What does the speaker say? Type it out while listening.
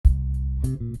Take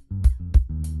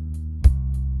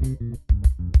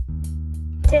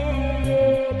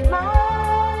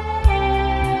my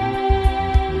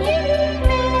hand, lead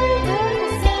me to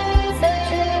see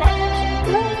such a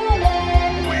magical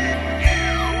land.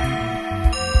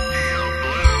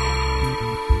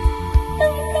 The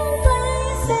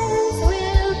complacents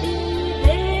will be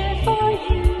there for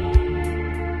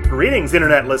you. Greetings,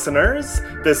 Internet listeners!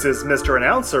 This is Mr.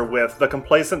 Announcer with the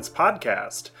Complacents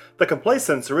podcast. The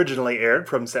Complacents originally aired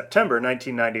from September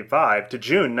 1995 to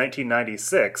June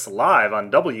 1996, live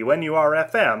on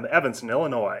WNUR-FM, Evanston,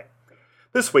 Illinois.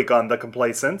 This week on The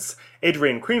Complacents,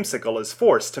 Adrian Creamsicle is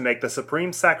forced to make the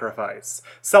supreme sacrifice,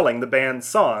 selling the band's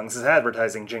songs as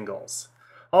advertising jingles.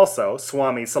 Also,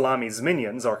 Swami Salami's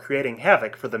minions are creating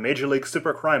havoc for the Major League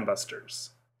Super Crime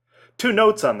Busters. 2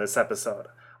 notes on this episode.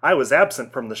 I was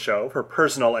absent from the show for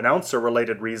personal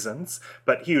announcer-related reasons,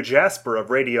 but Hugh Jasper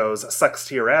of radio's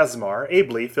Suxtir Asmar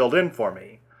ably filled in for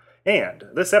me. And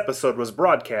this episode was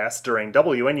broadcast during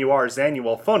WNUR's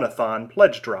annual Phonathon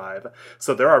pledge drive,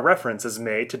 so there are references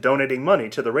made to donating money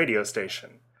to the radio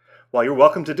station. While you're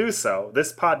welcome to do so,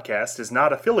 this podcast is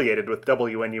not affiliated with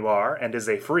WNUR and is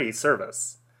a free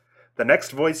service. The next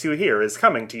voice you hear is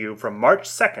coming to you from March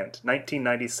 2nd,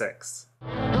 1996.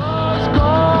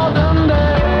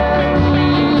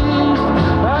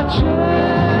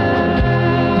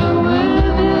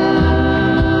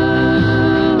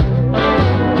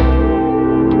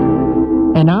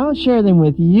 And I'll share them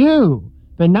with you.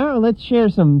 But now let's share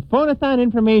some Phonathon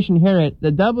information here at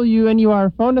the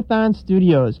WNUR Phonathon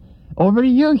Studios. Over to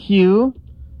you, Hugh.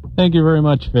 Thank you very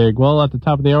much, Fig. Well, at the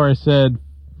top of the hour I said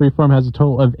Freeform has a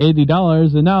total of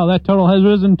 $80, and now that total has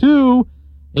risen to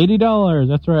 $80.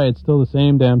 That's right, it's still the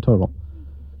same damn total.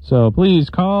 So please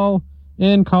call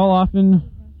in, call often,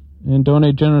 and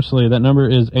donate generously. That number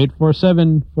is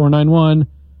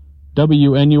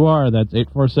 847-491-WNUR. That's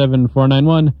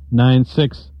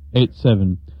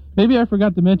 847-491-9687. Maybe I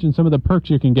forgot to mention some of the perks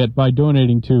you can get by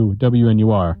donating to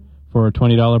WNUR. For a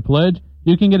 $20 pledge,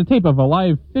 you can get a tape of a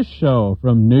live fish show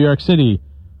from New York City.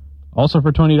 Also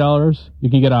for $20,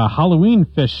 you can get a Halloween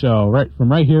fish show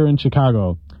right here in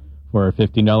Chicago. For a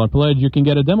 $15 pledge, you can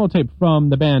get a demo tape from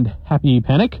the band Happy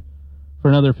Panic. For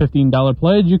another $15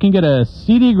 pledge, you can get a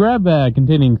CD grab bag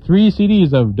containing 3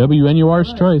 CDs of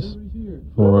WNUR's choice.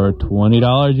 For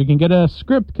 $20, you can get a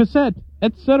script, cassette,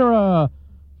 etc.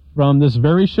 from this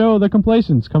very show, The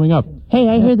Complacents, coming up. Hey,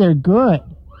 I hear they're good.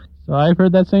 So I've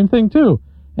heard that same thing, too.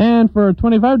 And for a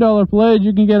 $25 pledge,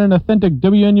 you can get an authentic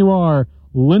WNUR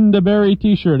Linda Berry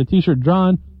t-shirt, a t-shirt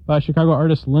drawn by Chicago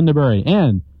artist Linda Berry.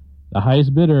 And the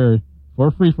highest bidder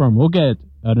for Freeform will get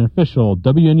an official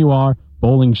WNUR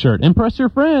bowling shirt. Impress your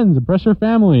friends, impress your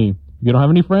family. If you don't have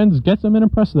any friends, get them and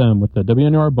impress them with the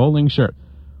WNUR bowling shirt.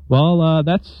 Well,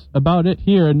 that's about it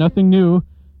here. Nothing new,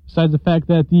 besides the fact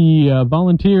that the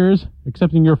volunteers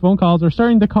accepting your phone calls are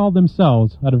starting to call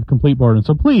themselves out of complete boredom.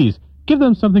 So please, give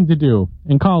them something to do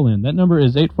and call in. That number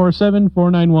is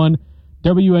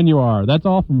 847-491-WNUR. That's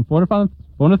all from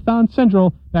Phonathon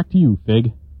Central. Back to you,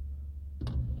 Fig.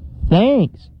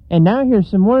 Thanks. And now here's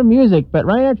some more music, but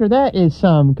right after that is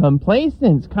some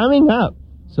Complacents coming up.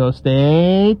 So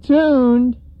stay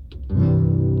tuned.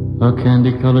 A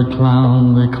candy-colored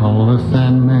clown they call the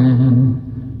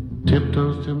Sandman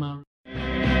tiptoes to my...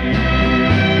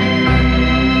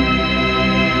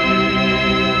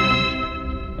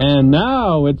 And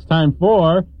now it's time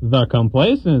for The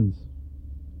Complacents.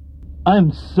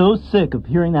 I'm so sick of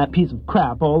hearing that piece of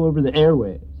crap all over the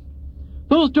airwaves.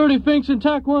 Those dirty finks in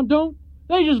Taekwondo,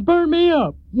 they just burned me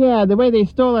up. Yeah, the way they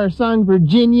stole our song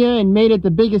Virginia and made it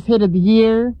the biggest hit of the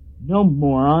year. No,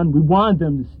 moron. We wanted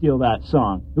them to steal that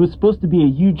song. It was supposed to be a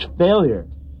huge failure.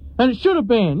 And it should have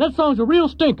been. That song's a real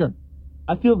stinker.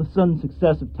 I feel the sudden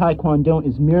success of Taekwondo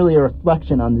is merely a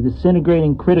reflection on the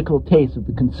disintegrating critical taste of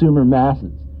the consumer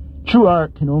masses. True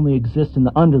art can only exist in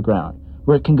the underground,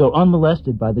 where it can go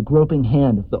unmolested by the groping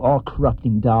hand of the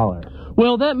all-corrupting dollar.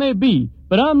 Well, that may be,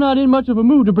 but I'm not in much of a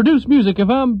mood to produce music if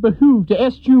I'm behooved to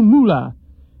eschew moolah.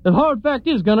 The hard fact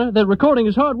is, Gunner, that recording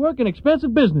is hard work and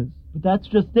expensive business. But that's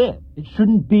just it. It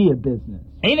shouldn't be a business.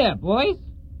 Hey there, boys.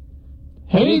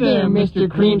 Hey there, Mr.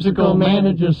 Creamsicle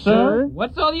Manager, sir.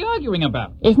 What's all the arguing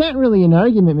about? It's not really an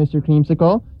argument, Mr.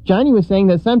 Creamsicle. Johnny was saying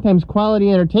that sometimes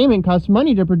quality entertainment costs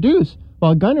money to produce,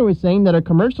 while Gunner was saying that a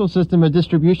commercial system of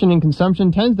distribution and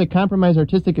consumption tends to compromise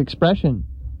artistic expression.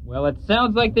 Well, it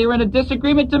sounds like they were in a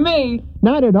disagreement to me.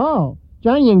 Not at all.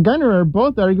 Johnny and Gunner are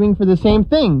both arguing for the same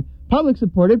thing,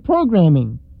 public-supported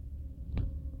programming.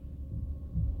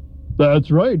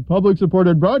 That's right.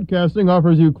 Public-supported broadcasting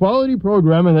offers you quality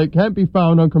programming that can't be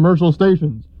found on commercial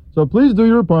stations. So please do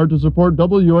your part to support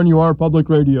WNUR Public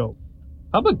Radio.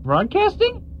 Public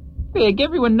broadcasting? Big,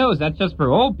 everyone knows that's just for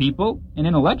old people and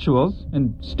intellectuals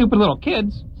and stupid little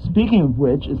kids. Speaking of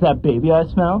which, is that baby I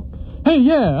smell? Hey,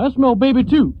 yeah, I smell baby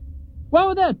too. Why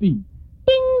would that be?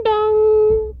 Ding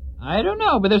dong! I don't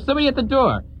know, but there's somebody at the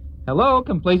door. Hello,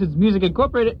 Complacents Music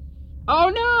Incorporated. Oh,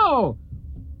 no!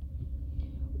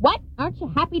 What? Aren't you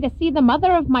happy to see the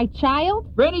mother of my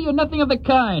child? Brandy, you're nothing of the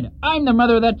kind. I'm the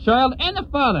mother of that child and the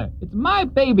father. It's my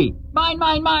baby. Mine.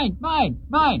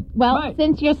 Well, mine.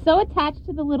 since you're so attached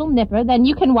to the little nipper, then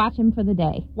you can watch him for the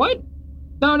day. What?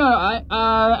 No,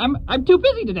 I'm too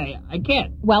busy today. I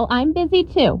can't. Well, I'm busy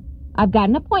too. I've got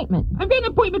an appointment. I've got an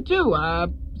appointment too.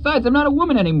 Besides, I'm not a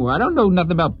woman anymore. I don't know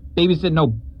nothing about babysitting no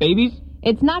babies.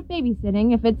 It's not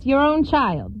babysitting if it's your own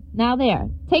child. Now there,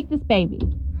 take this baby.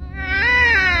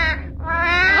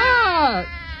 Ah!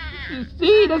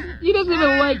 See, he doesn't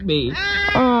even like me.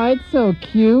 Aw, it's so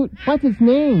cute. What's its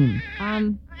name?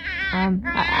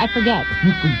 I forget.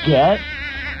 You forget?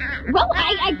 Well,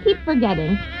 I keep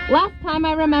forgetting. Last time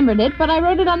I remembered it, but I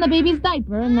wrote it on the baby's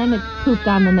diaper, and then it pooped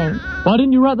on the name. Why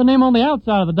didn't you write the name on the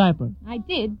outside of the diaper? I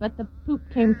did, but the poop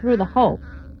came through the hole.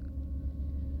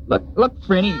 Look,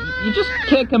 Franny, you just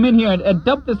can't come in here and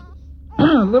dump this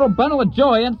little bundle of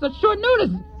joy on such short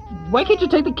notice. Why can't you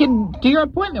take the kid to your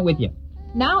appointment with you?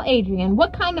 Now, Adrian,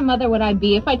 what kind of mother would I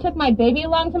be if I took my baby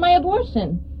along to my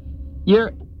abortion?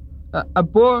 You're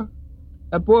abort.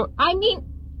 I mean,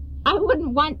 I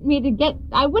wouldn't want me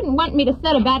to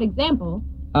set a bad example.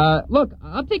 Look,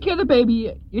 I'll take care of the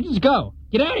baby. You just go.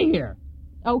 Get out of here.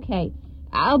 Okay.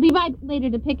 I'll be back later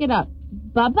to pick it up.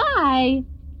 Bye-bye.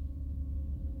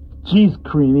 Jeez,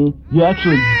 Creamy, you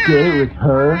actually did it with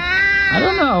her? I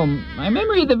don't know. My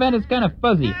memory of the event is kind of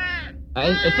fuzzy.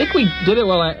 I think we did it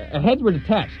while our heads were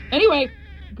detached. Anyway,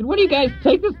 could one of you guys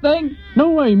take this thing? No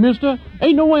way, mister.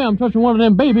 Ain't no way I'm touching one of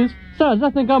them babies. Besides, I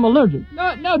think I'm allergic.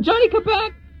 No, Johnny, come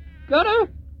back. Gunner?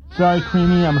 Sorry,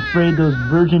 Creamy, I'm afraid those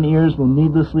virgin ears will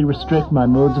needlessly restrict my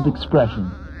modes of expression.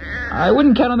 I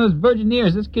wouldn't count on those virgin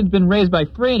ears. This kid's been raised by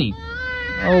Franny.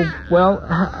 Oh, well,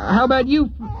 how about you,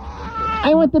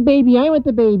 I want the baby.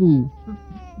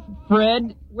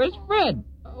 Fred? Where's Fred?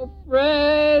 Oh,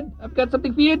 Fred, I've got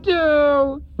something for you,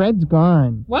 too. Fred's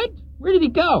gone. What? Where did he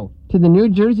go? To the New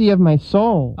Jersey of my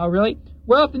soul. Oh, really?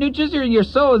 Well, if the New Jersey of your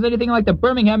soul is anything like the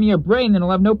Birmingham of your brain, then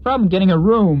I'll have no problem getting a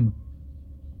room.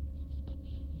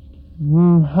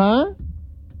 Huh?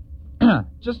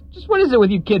 Just what is it with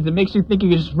you kids that makes you think you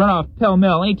can just run off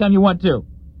pell-mell anytime you want to?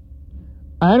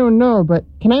 I don't know, but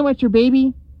can I watch your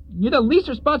baby? You're the least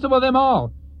responsible of them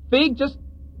all. Fig, just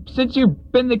since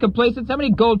you've been the Complacents, how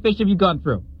many goldfish have you gone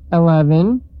through?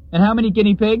 11. And how many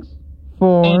guinea pigs?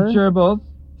 4. And gerbils?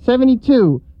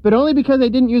 72. But only because I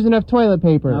didn't use enough toilet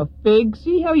paper. Now, Fig,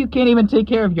 see how you can't even take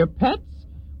care of your pets?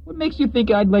 What makes you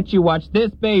think I'd let you watch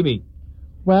this baby?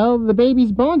 Well, the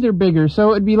baby's bones are bigger,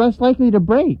 so it'd be less likely to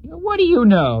break. What do you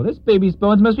know? This baby's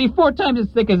bones must be 4 times as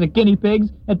thick as a guinea pig's,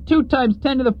 and 2 times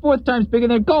 10 to the 4th times bigger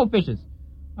than goldfish's.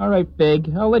 All right,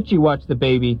 Fig, I'll let you watch the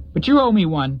baby, but you owe me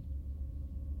one.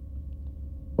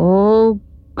 Oh,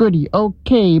 goody.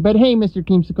 Okay, but hey, Mr.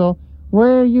 Creamsicle,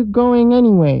 where are you going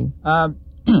anyway? I'm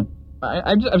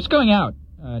just going out.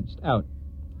 Just out.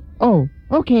 Oh,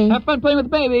 okay. Have fun playing with the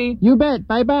baby. You bet.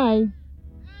 Bye-bye.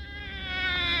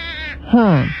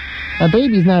 Huh. A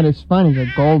baby's not as fun as a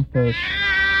goldfish.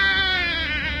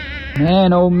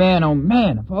 Man, oh man,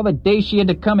 of all the days she had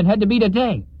to come, it had to be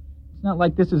today. It's not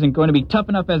like this isn't going to be tough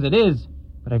enough as it is,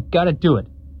 but I've got to do it.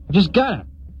 I just gotta.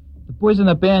 The boys in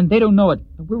the band, they don't know it,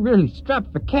 but we're really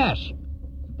strapped for cash.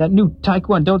 That new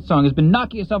Taekwondo song has been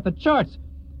knocking us off the charts.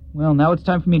 Well, now it's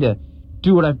time for me to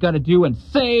do what I've got to do and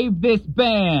save this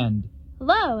band.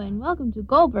 Hello, and welcome to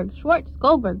Goldberg, Schwartz,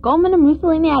 Goldberg, Goldman &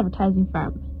 Mussolini Advertising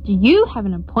Firm. Do you have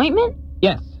an appointment?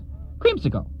 Yes.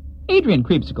 Creamsicle. Adrian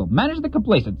Creamsicle, manager of the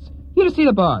Complacents. Here to see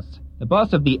the boss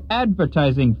of the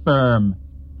advertising firm.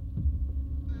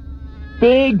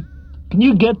 Fig, can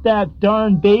you get that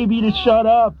darn baby to shut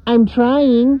up? I'm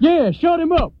trying. Yeah, shut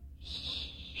him up.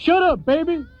 Shut up,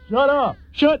 baby. Shut up.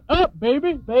 Shut up,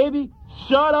 baby. Baby,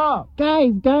 shut up.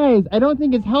 Guys, I don't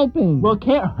think it's helping. Well, it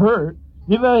can't hurt.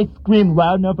 If I scream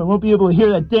loud enough, I won't be able to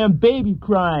hear that damn baby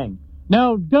crying.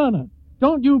 Now, Donna,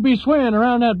 don't you be swearing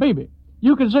around that baby.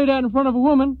 You can say that in front of a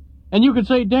woman, and you can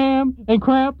say damn and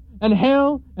crap and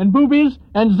hell and boobies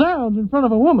and zounds in front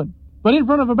of a woman. But in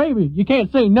front of a baby, you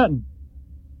can't say nothing.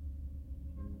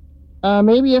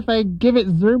 Maybe if I give it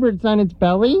Zerberts on its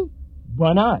belly?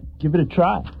 Why not? Give it a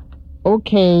try.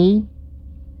 Okay.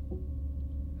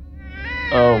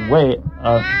 Oh, wait.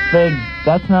 Fig,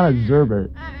 that's not a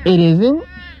Zerbert. It isn't?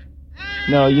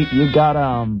 No, you got,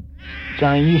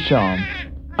 Johnny, you show him.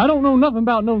 I don't know nothing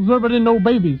about no Zerbert and no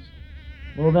babies.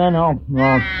 Well then, oh,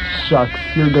 shucks,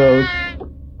 here goes.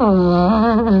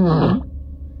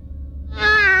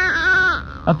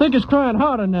 I think it's crying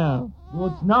harder now.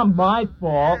 Well, it's not my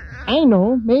fault. I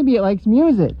know, maybe it likes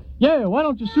music. Yeah, why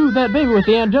don't you soothe that baby with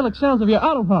the angelic sounds of your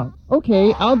auto harp?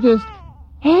 Okay, I'll just...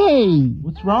 Hey!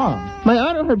 What's wrong? My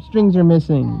auto harp strings are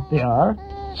missing. They are?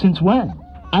 Since when?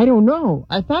 I don't know.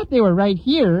 I thought they were right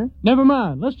here. Never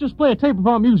mind. Let's just play a tape of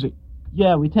our music.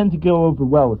 Yeah, we tend to go over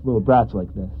well with little brats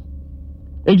like this.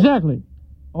 Exactly.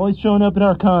 Always showing up at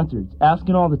our concerts,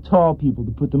 asking all the tall people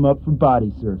to put them up for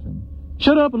body surfing.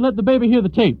 Shut up and let the baby hear the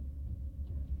tape.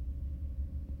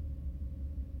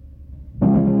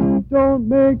 Don't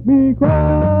make me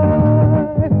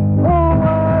cry.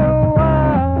 Oh, why?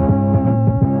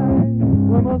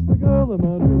 Where must the girl of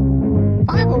my dreams?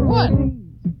 501.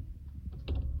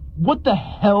 What the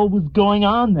hell was going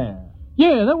on there?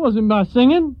 Yeah, that wasn't my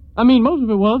singing. I mean, most of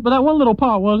it was, but that one little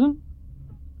part wasn't.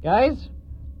 Guys,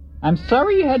 I'm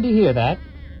sorry you had to hear that.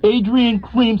 Adrian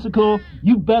Creamsicle,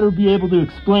 you better be able to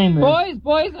explain this.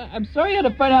 Boys, I'm sorry you had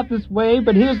to find out this way,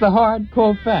 but here's the hard,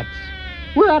 cold facts.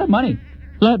 We're out of money.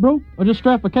 Flat broke or just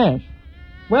strapped for cash?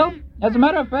 Well, as a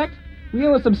matter of fact, we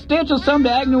owe a substantial sum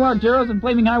to Agnew Argyros and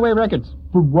Flaming Highway Records.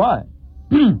 For what?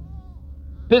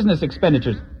 Business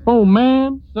expenditures. Oh,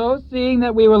 man. So, seeing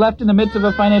that we were left in the midst of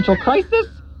a financial crisis,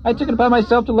 I took it upon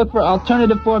myself to look for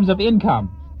alternative forms of income.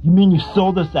 You mean you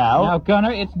sold us out? Now,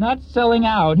 Gunnar, it's not selling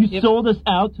out. You sold us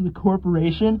out to the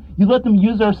corporation? You let them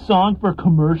use our song for a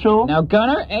commercial? Now,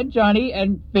 Gunnar and Johnny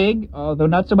and Fig, although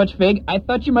not so much Fig, I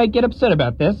thought you might get upset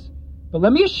about this. But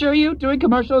let me assure you, doing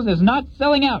commercials is not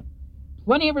selling out.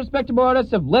 Plenty of respectable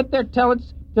artists have lent their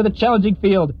talents to the challenging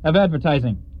field of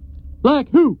advertising. Black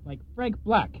who? Like Frank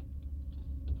Black.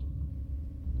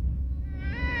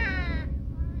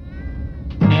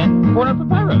 And Corner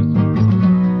Papyrus.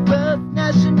 First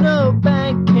National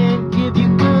Bank can't give you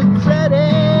good credit.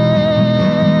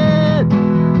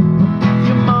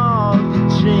 You're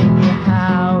mortgaging your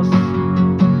house.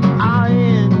 Our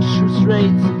interest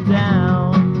rates are down.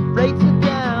 Rates are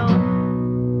down.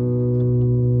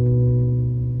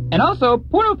 And also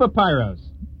Porno Papyrus.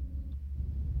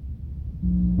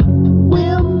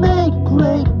 We'll make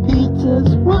great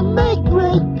pizzas. We'll make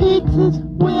great pizzas.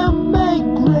 We'll make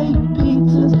great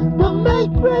pizzas. We'll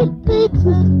make great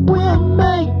pizzas. We'll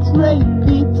make great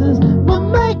pizzas. We'll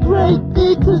make great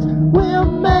pizzas.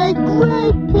 We'll make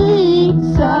great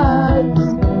pizzas.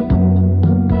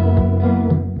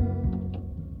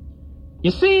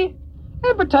 You see,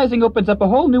 advertising opens up a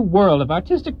whole new world of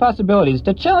artistic possibilities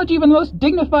to challenge even the most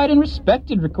dignified and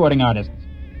respected recording artists.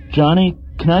 Johnny,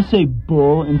 can I say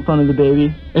bull in front of the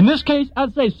baby? In this case,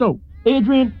 I'd say so.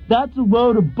 Adrian, that's a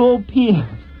load of bull penis.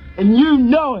 And you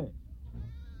know it.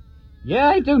 Yeah,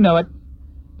 I do know it.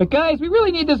 But guys, we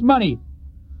really need this money.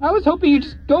 I was hoping you'd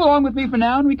just go along with me for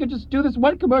now and we could just do this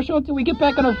one commercial until we get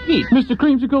back on our feet. Mr.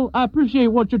 Creamsicle, I appreciate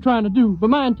what you're trying to do, but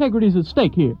my integrity's at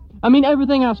stake here. I mean,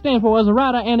 everything I stand for as a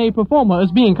writer and a performer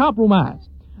is being compromised.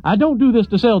 I don't do this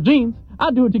to sell jeans.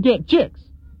 I do it to get chicks.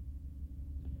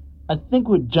 I think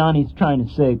what Johnny's trying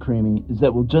to say, Creamy, is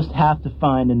that we'll just have to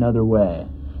find another way.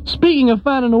 Speaking of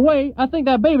finding a way, I think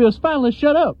that baby has finally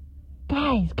shut up.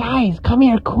 Guys, come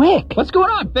here quick. What's going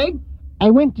on, Fig?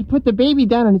 I went to put the baby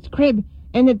down in its crib,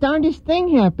 and the darndest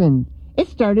thing happened. It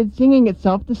started singing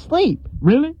itself to sleep.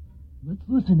 Really? Let's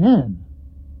listen in.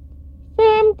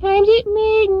 Sometimes at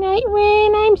midnight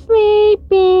when I'm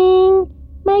sleeping,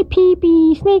 my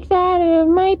pee-pee sneaks out of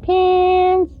my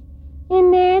pants,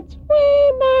 and that's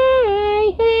when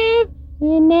I have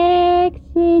an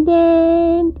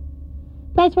accident.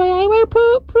 That's why I wear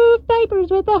poop-proof diapers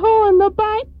with a hole in the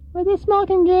butt, where the smell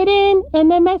can get in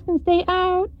and the mess can stay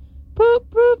out.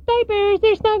 Poop-proof diapers,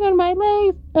 they're snug on my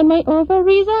legs, and my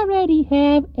ovaries already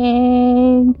have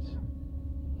eggs.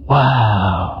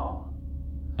 Wow.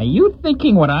 Are you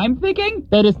thinking what I'm thinking?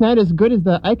 That it's not as good as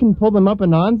the I Can Pull Them Up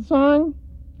and On song?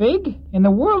 Fig, in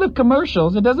the world of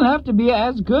commercials, it doesn't have to be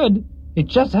as good. It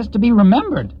just has to be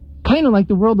remembered. Kind of like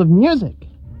the world of music.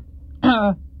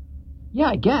 Yeah,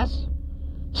 I guess.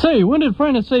 Say, when did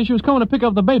Frances say she was coming to pick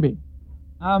up the baby?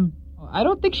 I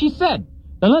don't think she said.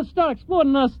 Then let's start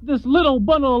exploiting this little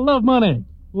bundle of love money.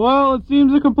 Well, it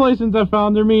seems the Complacents have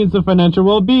found their means of financial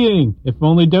well-being. If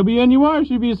only WNUR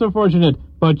should be so fortunate.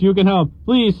 But you can help.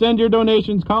 Please send your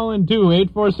donations. Call in to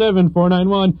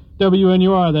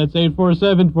 847-491-WNUR. That's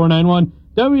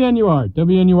 847-491-WNUR.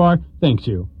 WNUR thanks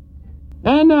you.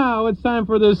 And now it's time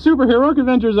for the superheroic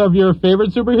adventures of your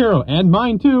favorite superhero, and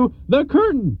mine too, the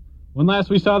Curtain. When last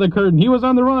we saw the Curtain, he was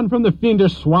on the run from the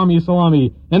fiendish Swami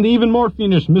Salami and the even more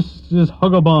fiendish Mrs.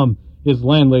 Huggabum, his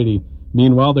landlady.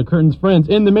 Meanwhile, the Curtain's friends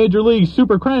in the Major League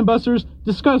Super Crime Busters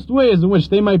discussed ways in which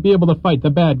they might be able to fight the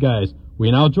bad guys.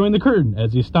 We now join the Curtain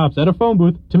as he stops at a phone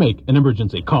booth to make an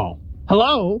emergency call.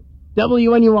 Hello?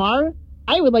 WNUR?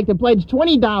 I would like to pledge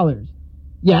 $20.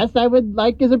 Yes, I would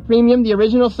like as a premium the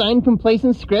original signed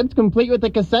Complacents script, complete with a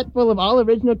cassette full of all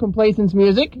original Complacents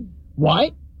music.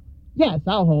 What? Yes,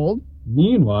 I'll hold.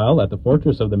 Meanwhile, at the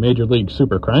fortress of the Major League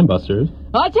Super Crime Busters...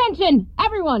 Attention,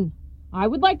 everyone! I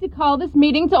would like to call this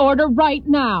meeting to order right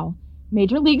now.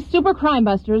 Major League Super Crime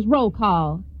Busters roll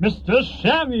call. Mr.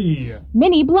 Shammy!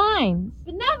 Minnie Blinds.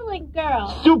 Benevolent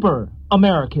girl. Super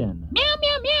American. Meow,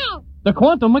 meow, meow. The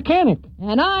Quantum Mechanic.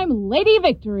 And I'm Lady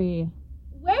Victory.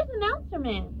 Where's Announcer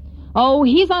Man? Oh,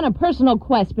 he's on a personal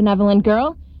quest, Benevolent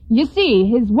Girl. You see,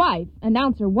 his wife,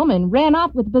 Announcer Woman, ran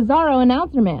off with Bizarro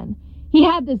Announcer Man. He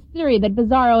had this theory that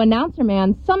Bizarro Announcer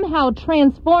Man somehow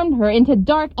transformed her into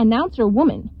Dark Announcer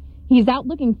Woman. He's out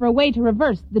looking for a way to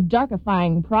reverse the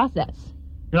darkifying process.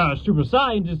 Super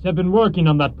scientists have been working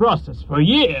on that process for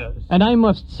years. And I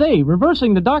must say,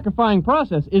 reversing the darkifying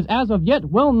process is as of yet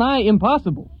well nigh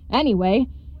impossible. Anyway,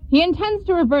 he intends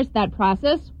to reverse that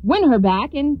process, win her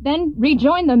back, and then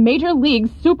rejoin the Major League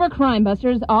Super Crime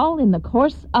Busters all in the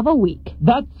course of a week.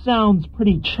 That sounds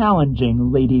pretty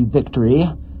challenging, Lady Victory.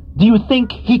 Do you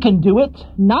think he can do it?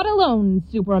 Not alone,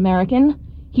 Super American.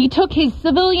 He took his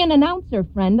civilian announcer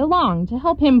friend along to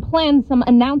help him plan some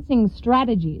announcing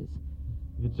strategies.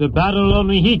 It's a battle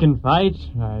only he can fight,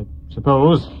 I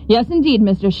suppose. Yes, indeed,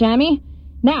 Mr. Shammy.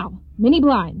 Now, Minnie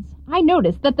Blinds, I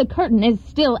noticed that the Curtain is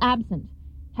still absent.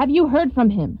 Have you heard from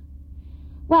him?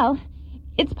 Well,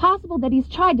 it's possible that he's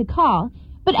tried to call,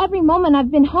 but every moment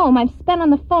I've been home I've spent on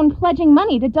the phone pledging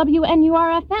money to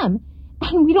WNUR-FM,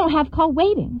 and we don't have call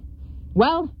waiting.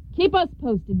 Well, keep us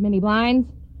posted, Minnie Blinds.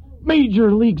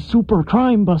 Major League Super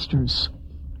Crime Busters.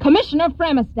 Commissioner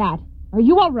Framistat, are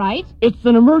you all right? It's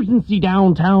an emergency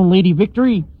downtown, Lady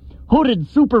Victory. Hooded,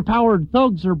 super-powered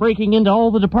thugs are breaking into all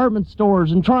the department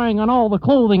stores and trying on all the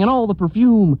clothing and all the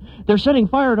perfume. They're setting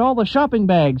fire to all the shopping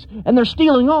bags, and they're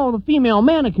stealing all the female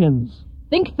mannequins.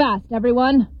 Think fast,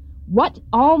 everyone. What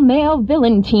all-male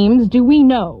villain teams do we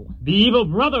know? The evil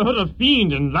Brotherhood of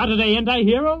Fiend and Latter-day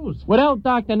Anti-Heroes? Without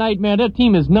Doc the Nightmare, that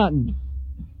team is nothing.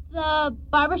 The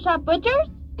Barbershop Butchers?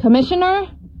 Commissioner,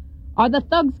 are the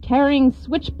thugs carrying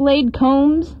switchblade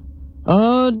combs?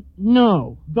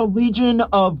 No. The Legion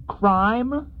of Crime?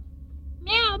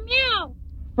 Meow, meow.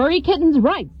 Furry Kitten's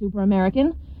right, Super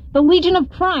American. The Legion of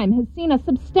Crime has seen a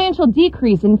substantial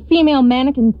decrease in female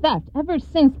mannequin theft ever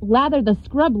since Lather the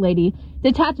Scrub Lady,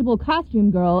 Detachable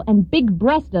Costume Girl, and Big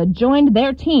Breasta joined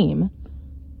their team.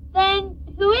 Then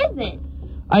who is it?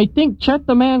 I think Chet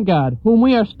the Man God, whom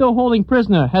we are still holding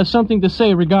prisoner, has something to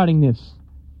say regarding this.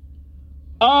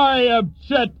 I am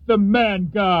Chet the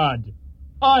Man God.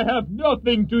 I have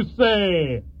nothing to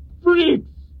say. Freaks!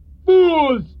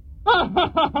 Fools! Ha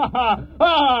ha ha ha ha!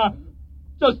 Ha!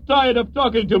 Just tired of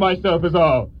talking to myself is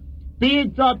all.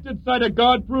 Being trapped inside a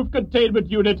God-proof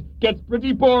containment unit gets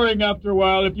pretty boring after a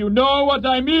while, if you know what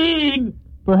I mean!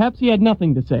 Perhaps he had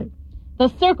nothing to say. The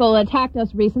Circle attacked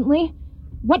us recently.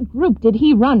 What group did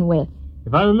he run with?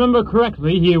 If I remember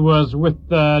correctly, he was with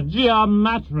the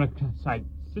Geometric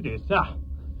Cities.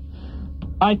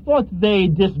 I thought they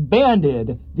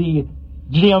disbanded the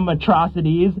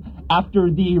Geometrocities after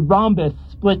the rhombus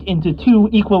split into two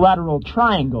equilateral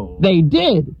triangles. They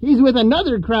did! He's with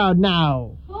another crowd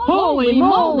now! Holy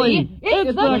moly!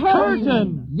 It's the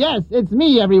Curtain! Yes, it's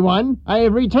me, everyone. I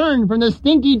have returned from the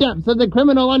stinky depths of the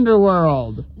criminal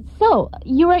underworld. So,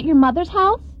 you were at your mother's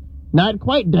house? Not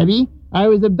quite, Debbie. I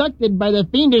was abducted by the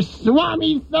fiendish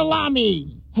Swami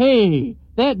Salami. Hey,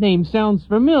 that name sounds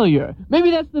familiar.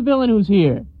 Maybe that's the villain who's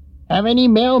here. Have any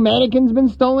male mannequins been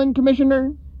stolen,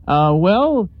 Commissioner?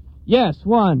 Well, yes,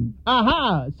 one.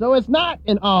 Aha, so it's not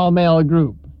an all-male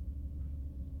group.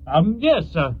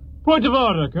 Yes, point of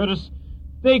order, Curtis.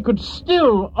 They could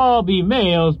still all be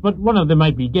males, but one of them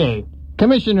might be gay.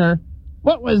 Commissioner,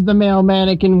 what was the male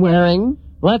mannequin wearing?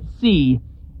 Let's see.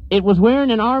 It was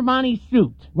wearing an Armani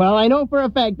suit. Well, I know for a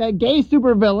fact that gay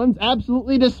supervillains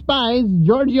absolutely despise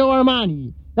Giorgio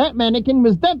Armani. That mannequin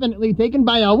was definitely taken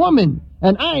by a woman.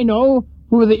 And I know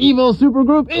who the evil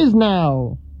supergroup is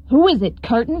now. Who is it,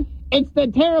 Curtain? It's the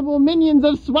terrible minions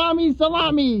of Swami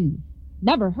Salami.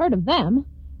 Never heard of them.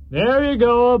 There you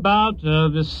go about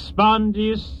the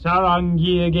Spandi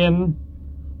Sarangi again.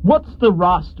 What's the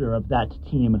roster of that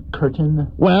team,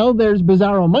 Curtain? Well, there's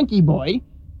Bizarro Monkey Boy,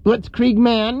 Blitzkrieg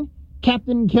Man,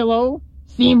 Captain Killo,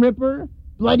 Seam Ripper,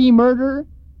 Bloody Murder,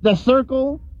 The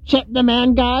Circle, Chet the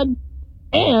Man God,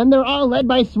 and they're all led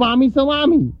by Swami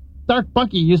Salami. Dark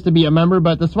Bucky used to be a member,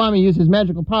 but the Swami used his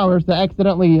magical powers to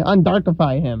accidentally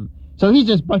undarkify him. So he's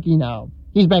just Bucky now.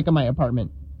 He's back in my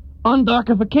apartment.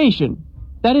 Undarkification.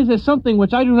 That is something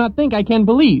which I do not think I can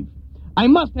believe. I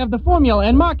must have the formula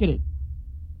and market it.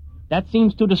 That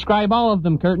seems to describe all of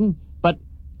them, Curtin. But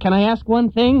can I ask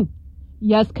one thing?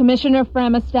 Yes, Commissioner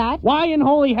Framestat? Why in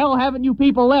holy hell haven't you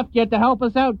people left yet to help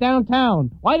us out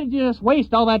downtown? Why did you just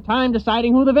waste all that time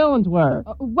deciding who the villains were?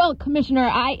 Well, Commissioner,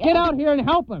 Get out here and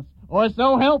help us, or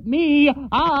so help me,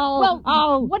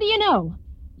 what do you know?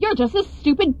 You're just a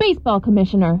stupid baseball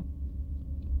commissioner.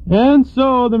 And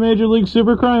so, the Major League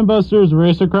Super Crime Busters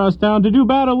race across town to do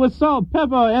battle with Salt,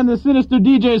 Peppa, and the sinister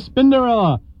DJ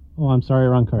Spinderella. Oh, I'm sorry,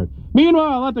 wrong card.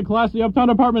 Meanwhile, at the classy uptown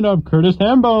apartment of Curtis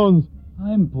Hambones.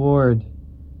 I'm bored.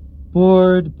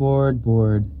 Bored.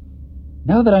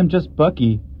 Now that I'm just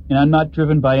Bucky, and I'm not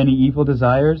driven by any evil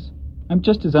desires, I'm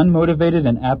just as unmotivated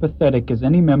and apathetic as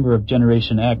any member of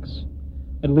Generation X.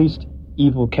 At least,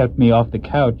 evil kept me off the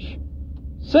couch.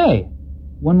 Say,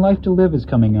 One Life to Live is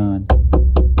coming on.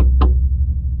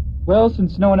 Well,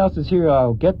 since no one else is here,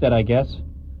 I'll get that, I guess.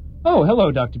 Oh,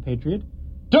 hello, Dr. Patriot.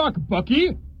 Doc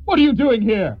Bucky, what are you doing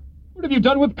here? What have you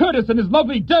done with Curtis and his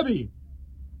lovely Debbie?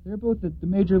 They're both at the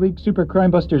Major League Super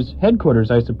Crime Busters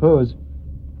headquarters, I suppose.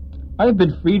 I have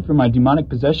been freed from my demonic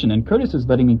possession, and Curtis is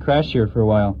letting me crash here for a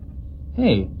while.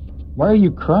 Hey, why are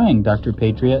you crying, Dr.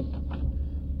 Patriot?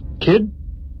 Kid,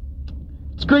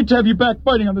 it's great to have you back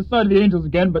fighting on the side of the Angels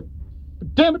again, but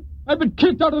damn it, I've been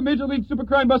kicked out of the Major League Super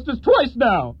Crime Busters twice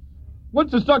now.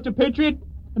 Once as Dr. Patriot,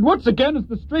 and once again as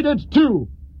the Straight Edge 2.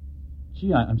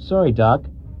 Gee, I'm sorry, Doc.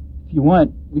 If you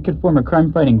want, we could form a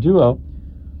crime-fighting duo.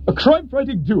 A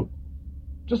crime-fighting duo?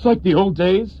 Just like the old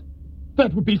days?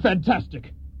 That would be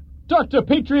fantastic. Dr.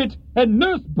 Patriot and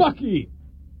Nurse Bucky!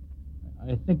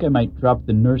 I think I might drop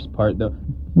the nurse part, though.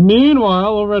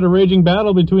 Meanwhile, over at a raging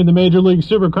battle between the Major League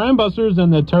Super Crime Busters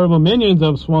and the terrible minions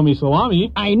of Swami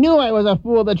Salami. I knew I was a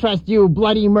fool to trust you,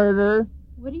 bloody murderer.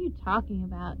 What are you talking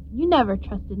about? You never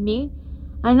trusted me.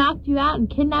 I knocked you out and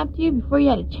kidnapped you before you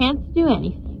had a chance to do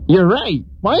anything. You're right.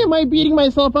 Why am I beating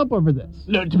myself up over this?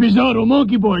 Let Bizarro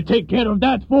Monkey Boy take care of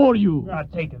that for you.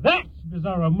 Take that,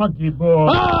 Bizarro Monkey Boy.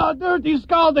 Ah, dirty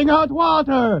scalding hot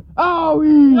water!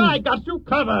 Owie! I got you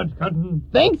covered, Cotton.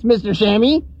 Thanks, Mr.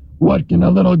 Shammy. What can a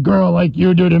little girl like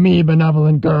you do to me,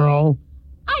 benevolent girl?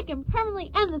 I can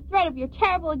permanently end the threat of your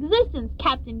terrible existence,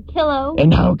 Captain Killo.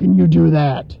 And how can you do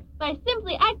that? By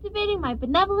simply activating my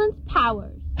benevolence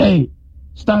powers. Hey,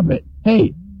 stop it.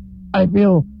 Hey, I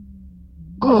feel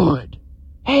good.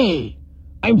 Hey,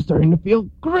 I'm starting to feel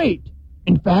great.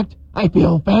 In fact, I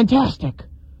feel fantastic.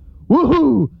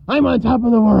 Woohoo! I'm on top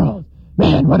of the world.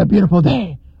 Man, what a beautiful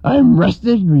day. I'm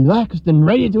rested, relaxed, and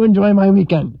ready to enjoy my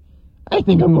weekend. I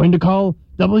think I'm going to call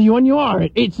WNUR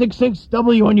at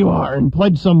 866-WNUR and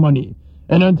pledge some money.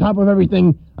 And on top of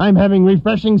everything, I'm having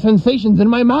refreshing sensations in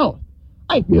my mouth.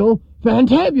 I feel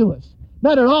fantabulous.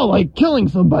 Not at all like killing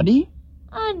somebody.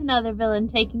 Another villain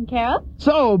taken care of.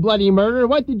 So, bloody murder,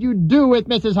 what did you do with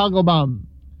Mrs. Hugglebum?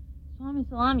 Swami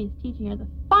Salami is teaching her the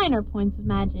finer points of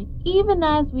magic, even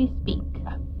as we speak.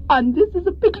 And this is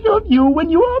a picture of you when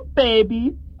you were a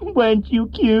baby. Weren't you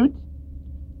cute?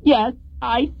 Yes,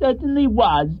 I certainly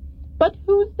was. But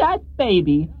who's that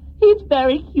baby? He's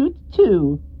very cute,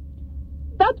 too.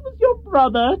 That was your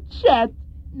brother, Chet.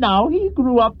 Now he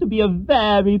grew up to be a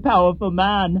very powerful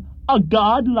man, a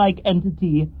godlike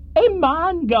entity, a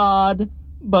man god.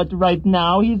 But right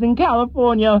now he's in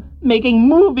California making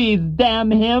movies,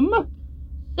 damn him.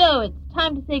 So it's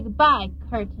time to say goodbye,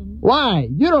 Curtin. Why?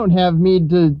 You don't have me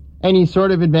to any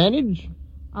sort of advantage.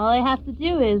 All I have to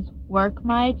do is work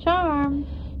my charm.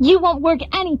 You won't work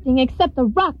anything except the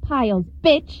rock piles,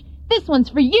 bitch. This one's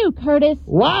for you, Curtis.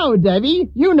 Wow,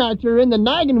 Debbie, you knocked her in the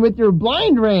noggin with your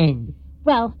blind ring.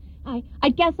 Well, I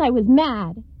guess I was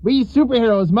mad. We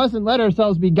superheroes mustn't let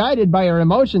ourselves be guided by our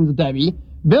emotions, Debbie.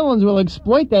 Villains will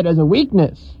exploit that as a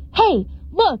weakness. Hey,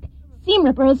 look! Seam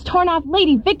Ripper has torn off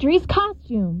Lady Victory's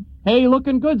costume. Hey,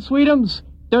 looking good, sweetums.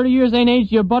 30 years ain't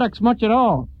aged your buttocks much at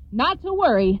all. Not to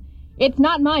worry. It's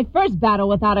not my first battle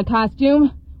without a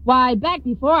costume. Why, back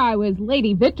before I was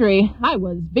Lady Victory, I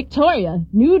was Victoria,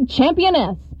 nude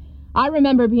championess. I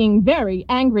remember being very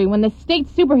angry when the state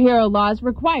superhero laws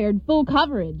required full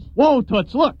coverage. Whoa,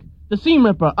 Toots, look! The Seam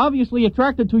Ripper, obviously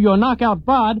attracted to your knockout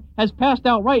bod, has passed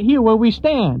out right here where we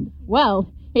stand.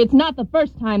 Well, it's not the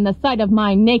first time the sight of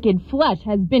my naked flesh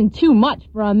has been too much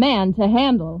for a man to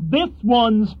handle. This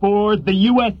one's for the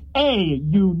USA,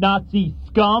 you Nazi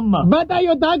scum. But are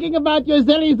you talking about your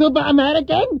silly super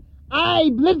American? I,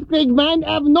 Blitzkrieg man,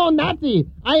 am no Nazi.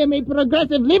 I am a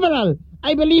progressive liberal.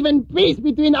 I believe in peace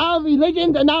between all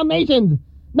religions and all nations.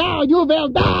 Now you will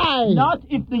die! Not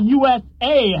if the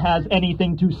USA has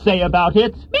anything to say about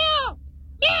it. Meow!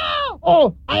 Meow!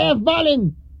 Oh, I have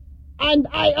fallen. And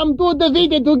I am too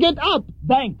defeated to get up.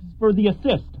 Thanks for the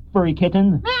assist, furry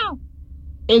kitten. Meow!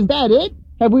 Is that it?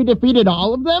 Have we defeated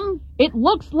all of them? It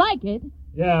looks like it.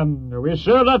 Yeah, we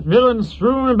sure let villains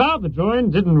strewn about the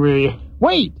joint, didn't we?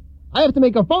 Wait, I have to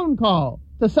make a phone call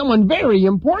to someone very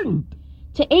important.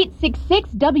 To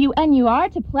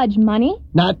 866-WNUR to pledge money.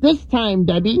 Not this time,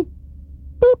 Debbie.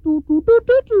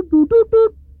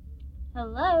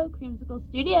 Hello, Creamsicle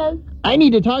Studios. I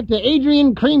need to talk to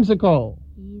Adrian Creamsicle.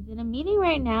 He's in a meeting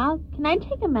right now. Can I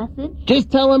take a message?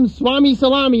 Just tell him Swami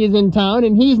Salami is in town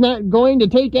and he's not going to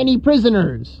take any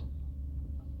prisoners.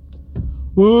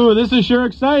 Ooh, this is sure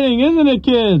exciting, isn't it,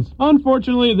 kids?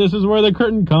 Unfortunately, this is where the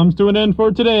curtain comes to an end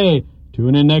for today.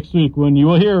 Tune in next week when you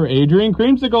will hear Adrian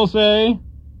Creamsicle say...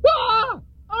 Ah!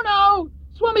 Oh no!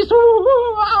 Swami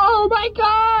oh my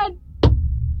God!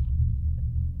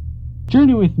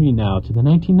 Journey with me now to the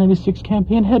 1996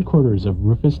 campaign headquarters of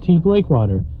Rufus T.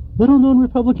 Blakewater, little-known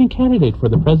Republican candidate for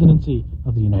the presidency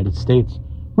of the United States.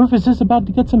 Rufus is about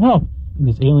to get some help in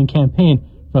his ailing campaign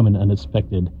from an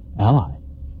unexpected ally.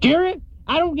 Jerry,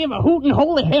 I don't give a hootin'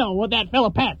 holy hell what that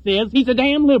fella Pat says. He's a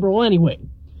damn liberal anyway.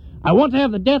 I want to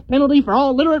have the death penalty for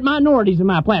all literate minorities in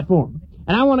my platform.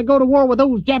 And I want to go to war with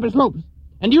those Jappin slopes.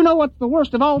 And you know what's the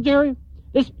worst of all, Jerry?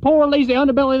 This poor, lazy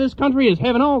underbelly of this country is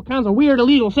having all kinds of weird,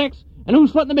 illegal sex. And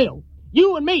who's footing the bill?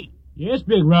 You and me. Yes,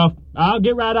 Big Ruff. I'll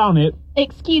get right on it.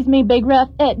 Excuse me, Big Ruff.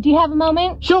 Do you have a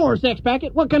moment? Sure, sex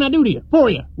packet. What can I do to you?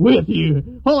 For you. With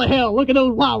you. Holy hell, look at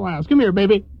those wow-wows. Come here,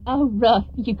 baby. Oh, Ruff,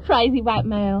 you crazy white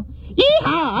male.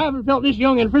 Yeehaw! I haven't felt this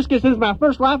young and frisky since my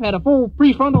first wife had a full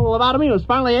prefrontal lobotomy and was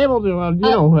finally able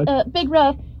to, Big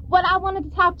Ruff, what I wanted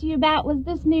to talk to you about was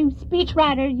this new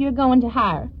speechwriter you're going to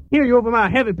hire. Here you over my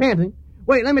heavy panting.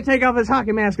 Wait, let me take off this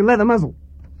hockey mask and leather muzzle.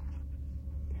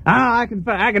 Ah, I can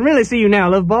really see you now,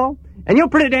 love ball. And you're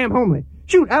pretty damn homely.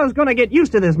 Shoot, I was gonna get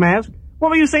used to this mask. What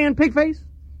were you saying, pigface?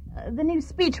 The new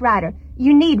speechwriter.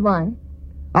 You need one.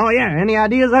 Oh, yeah. Any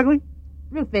ideas, ugly?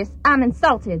 Rufus, I'm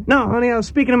insulted. No, honey, I was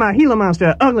speaking to my Gila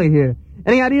monster, Ugly, here.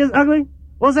 Any ideas, Ugly?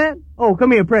 What's that? Oh,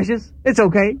 come here, precious. It's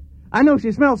okay. I know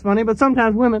she smells funny, but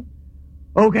sometimes women...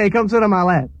 Okay, come sit on my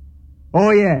lap.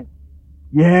 Oh, yeah.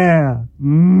 Yeah.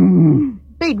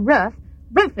 Big Ruff,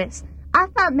 Rufus, I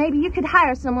thought maybe you could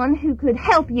hire someone who could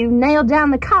help you nail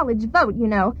down the college vote, you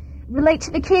know. Relate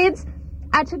to the kids?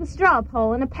 I took a straw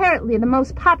poll, and apparently the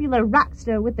most popular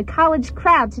rockster with the college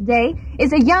crowd today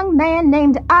is a young man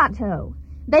named Otto.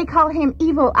 They call him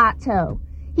Evil Otto.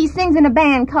 He sings in a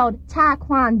band called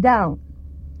Taekwondo.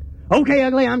 Okay,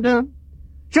 Ugly, I'm done.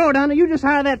 Sure, Donna, you just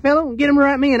hire that fellow and get him to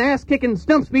write me an ass-kicking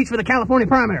stump speech for the California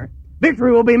primary.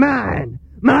 Victory will be mine.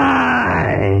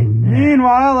 Mine!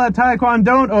 Meanwhile, at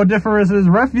Taekwondo Odiferous's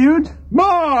refuge,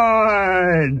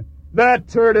 mine! That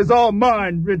turd is all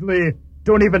mine, Ridley.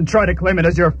 Don't even try to claim it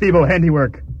as your feeble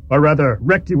handiwork. Or rather,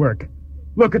 recti-work.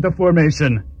 Look at the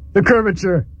formation, the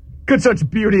curvature. Could such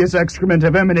beauteous excrement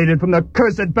have emanated from the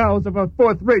cursed bowels of a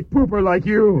fourth-rate pooper like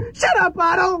you? Shut up,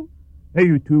 Otto! Hey,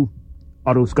 you two.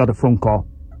 Otto's got a phone call.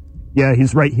 Yeah,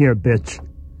 he's right here, bitch.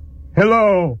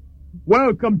 Hello.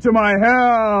 Welcome to my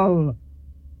hell.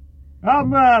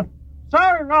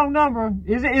 Sorry, wrong number.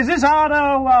 Is this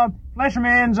Otto,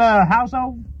 Flesherman's,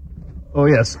 household? Oh,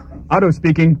 yes. Otto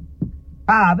speaking.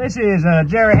 This is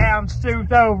Jerry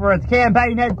Houndstooth over at the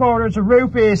campaign headquarters of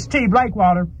Rufus T.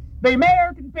 Blakewater. The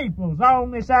American people's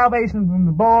only salvation from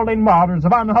the boiling waters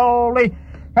of unholy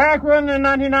Akron in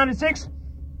 1996.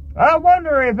 I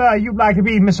wonder if you'd like to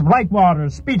be Mr.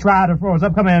 Blakewater's speechwriter for his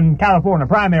upcoming California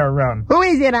primary run. Who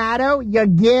is it, Otto? Your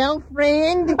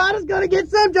girlfriend? Otto's gonna get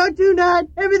some junk tonight.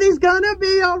 Everything's gonna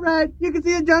be alright. You can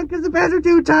see a junk because the pants are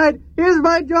too tight. Here's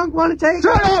my junk, wanna take...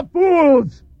 Shut up,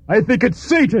 fools! I think it's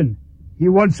Satan. He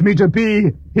wants me to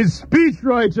be his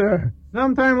speechwriter.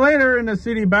 Sometime later in the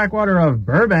city backwater of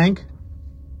Burbank.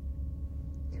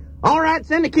 Alright,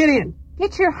 send the kid in.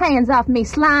 Get your hands off me,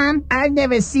 slime. I've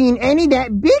never seen any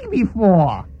that big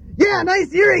before. Yeah,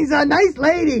 nice earrings, a nice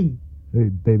lady. Hey,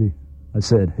 baby. I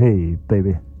said, hey,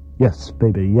 baby. Yes,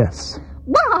 baby, yes.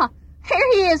 Wah!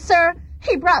 Here he is, sir.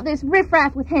 He brought this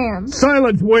riffraff with him.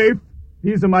 Silence, waif.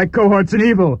 These are my cohorts in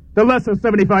evil. The lesser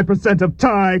 75% of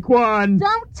Taekwondo.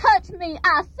 Don't touch me,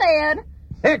 I said.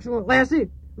 Excellent, Lassie.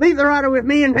 Leave the rider with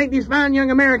me and take these fine young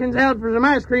Americans out for some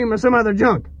ice cream or some other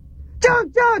junk.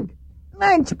 Junk!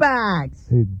 Lunchbox!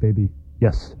 Hey, baby.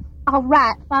 Yes. All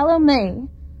right, follow me.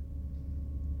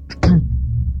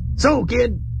 So,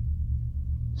 kid,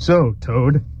 So,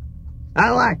 Toad, I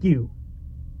like you.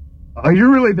 are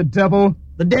you really the devil?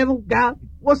 The devil, God?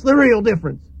 What's the real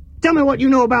difference? Tell me what you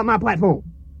know about my platform.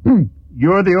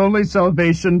 You're the only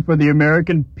salvation for the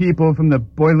American people from the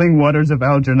boiling waters of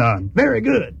Algernon. Very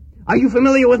good. Are you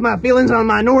familiar with my feelings on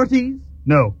minorities?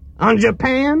 No. On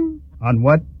Japan? On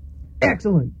what?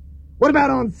 Excellent. What about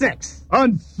on sex?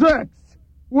 On sex!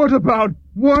 What about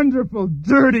wonderful,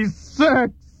 dirty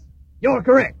sex? You're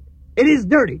correct. It is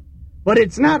dirty. But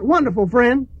it's not wonderful,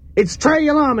 friend. It's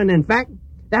alarming, in fact.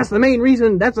 That's the main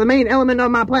reason, that's the main element of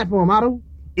my platform, Otto.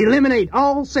 Eliminate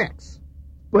all sex.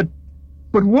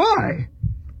 But why?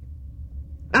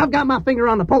 I've got my finger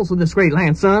on the pulse of this great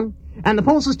land, son. And the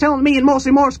pulse is telling me in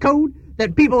Morse code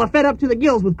that people are fed up to the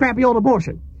gills with crappy old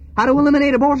abortion. How to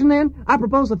eliminate abortion, then? I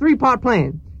propose a 3-part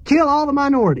plan. Kill all the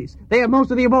minorities. They have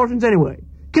most of the abortions anyway.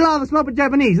 Kill all the sloppy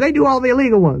Japanese. They do all the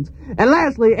illegal ones. And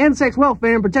lastly, end sex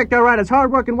welfare and protect our right as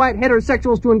hard-working white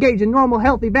heterosexuals to engage in normal,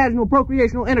 healthy, vaginal,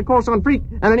 procreational intercourse on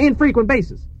an infrequent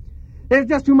basis. There's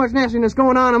just too much nastiness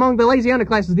going on among the lazy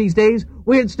underclasses these days.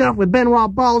 Weird stuff with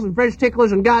Benoit balls and French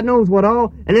ticklers and God knows what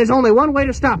all. And there's only one way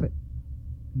to stop it.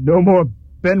 No more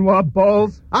Benoit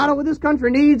balls? Otto, what this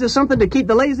country needs is something to keep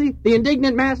the lazy, the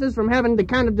indignant masses from having the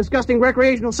kind of disgusting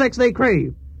recreational sex they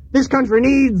crave. This country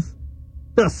needs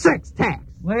the sex tax.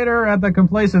 Later at the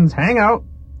Complacents hangout.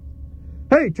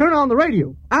 Hey, turn on the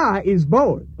radio. I is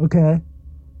bored. Okay.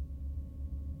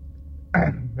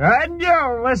 And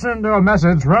you listen to a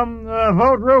message from the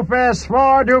Vote Rufus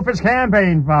for Doofus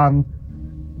campaign fund.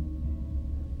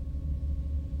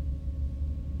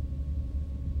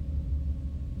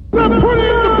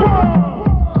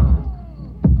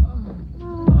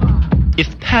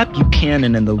 If Pat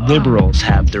Buchanan and the liberals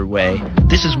have their way,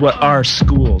 this is what our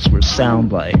schools will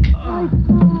sound like.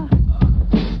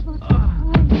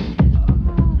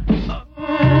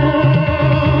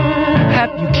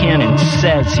 Pat Buchanan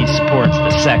says he supports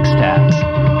the sex tax,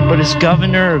 but as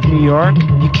governor of New York,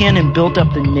 Buchanan built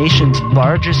up the nation's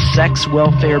largest sex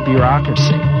welfare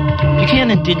bureaucracy.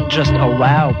 Buchanan didn't just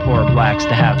allow poor blacks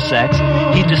to have sex,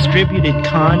 he distributed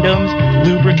condoms,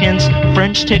 lubricants,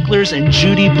 French ticklers, and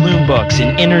Judy Blume books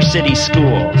in inner-city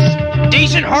schools.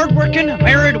 Decent, hard-working,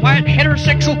 married, white,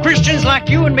 heterosexual Christians like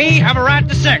you and me have a right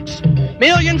to sex.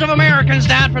 Millions of Americans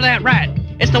died for that right.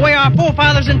 It's the way our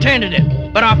forefathers intended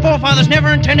it. But our forefathers never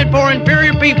intended for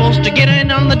inferior peoples to get in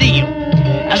on the deal.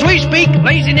 As we speak,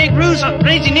 lazy Negroes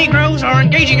are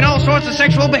engaging in all sorts of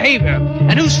sexual behavior.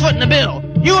 And who's footing the bill?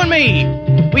 You and me.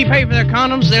 We pay for their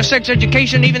condoms, their sex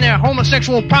education, even their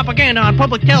homosexual propaganda on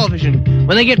public television.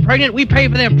 When they get pregnant, we pay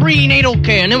for their prenatal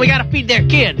care, and then we gotta feed their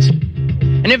kids.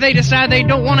 And if they decide they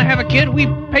don't want to have a kid, we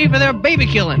pay for their baby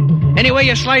killing. Any way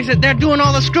you slice it, they're doing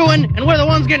all the screwing, and we're the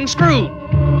ones getting screwed.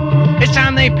 It's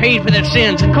time they paid for their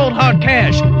sins in cold hard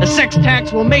cash. The sex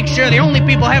tax will make sure the only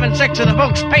people having sex are the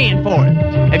folks paying for it.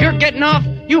 If you're getting off,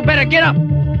 you better get up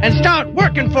and start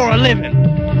working for a living.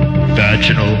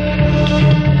 Vaginal,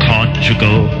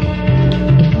 conjugal,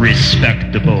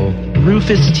 respectable.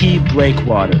 Rufus T.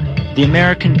 Blakewater, the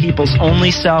American people's only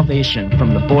salvation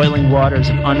from the boiling waters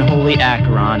of unholy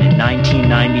Acheron in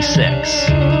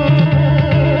 1996.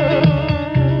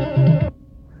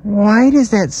 Why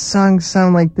does that song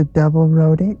sound like the devil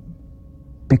wrote it?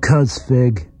 Because,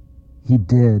 Fig, he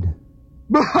did.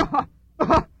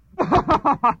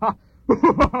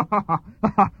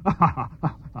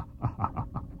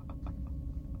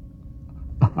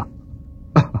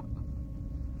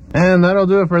 And that'll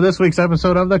do it for this week's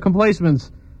episode of The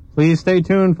Complacents. Please stay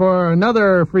tuned for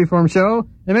another Freeform show,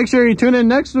 and make sure you tune in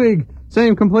next week.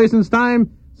 Same Complacents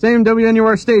time, same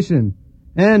WNUR station.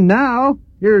 And now,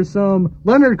 here's some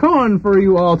Leonard Cohen for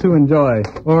you all to enjoy.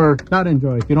 Or not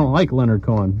enjoy if you don't like Leonard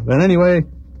Cohen. But anyway,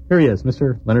 here he is,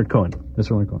 Mr. Leonard Cohen.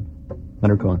 Mr. Leonard Cohen.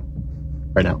 Leonard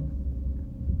Cohen. Right now.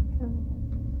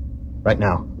 Right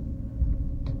now.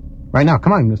 Right now.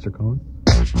 Come on, Mr. Cohen.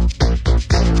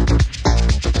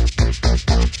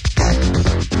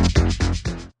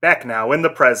 Back now in the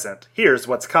present, here's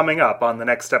what's coming up on the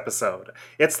next episode.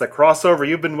 It's the crossover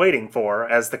you've been waiting for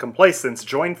as the Complacents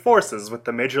join forces with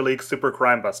the Major League Super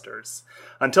Crime Busters.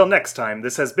 Until next time,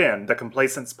 this has been the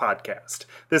Complacents Podcast.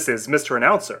 This is Mr.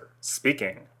 Announcer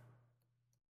speaking.